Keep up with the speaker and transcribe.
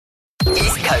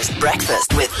East Coast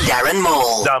Breakfast with Darren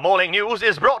Maul. The morning news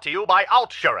is brought to you by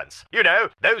Outsurance. You know,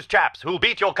 those chaps who'll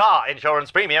beat your car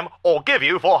insurance premium or give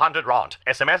you 400 rand.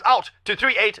 SMS out to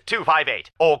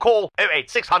 38258 or call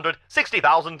 08600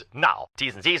 60,000 now.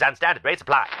 T's and C's and standard rates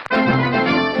apply.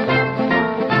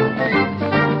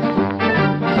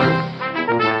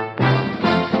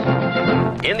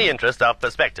 In the interest of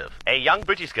perspective, a young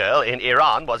British girl in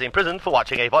Iran was imprisoned for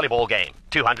watching a volleyball game.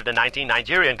 219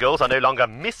 Nigerian girls are no longer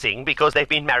missing because they've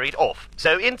been married off.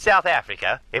 So in South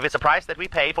Africa, if it's a price that we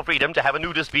pay for freedom to have a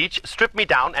nudist beach, strip me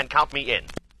down and count me in.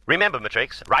 Remember,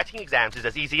 Matrix, writing exams is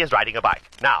as easy as riding a bike.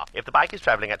 Now, if the bike is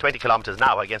traveling at 20 kilometers an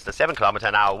hour against a 7 kilometer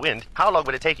an hour wind, how long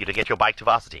will it take you to get your bike to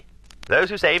varsity? Those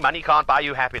who say money can't buy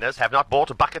you happiness have not bought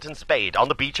a bucket and spade on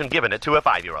the beach and given it to a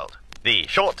 5-year-old. The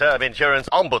short-term insurance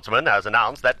ombudsman has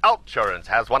announced that Outsurance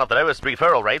has one of the lowest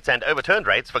referral rates and overturned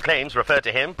rates for claims referred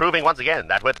to him, proving once again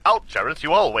that with Outsurance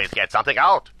you always get something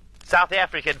out. South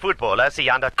African footballer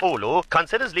Siyanda Xulu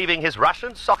considers leaving his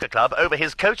Russian soccer club over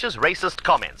his coach's racist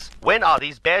comments. When are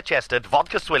these bare-chested,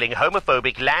 vodka-swilling,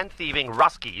 homophobic, land-thieving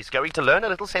Ruskies going to learn a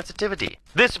little sensitivity?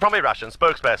 This from a Russian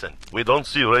spokesperson. We don't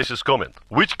see racist comment.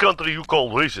 Which country you call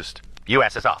racist?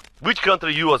 USSR. Which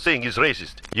country you are saying is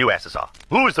racist? USSR.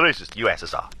 Who is racist?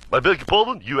 USSR. I beg your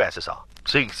pardon? USSR.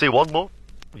 Say one more.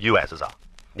 USSR.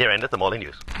 Here endeth the morning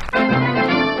news.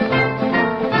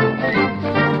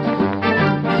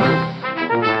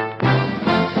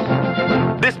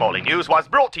 This morning news was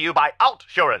brought to you by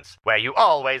Outsurance, where you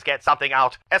always get something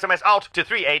out. SMS out to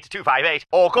 38258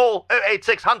 or call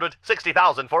 08600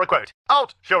 60,000 for a quote.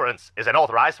 Outsurance is an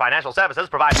authorized financial services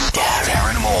provider.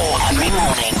 Darren Maul. Every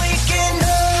morning. Waking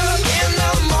up in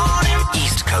the morning.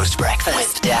 East Coast Breakfast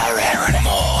with Darren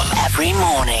Maul. Every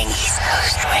morning. East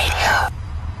Coast Radio.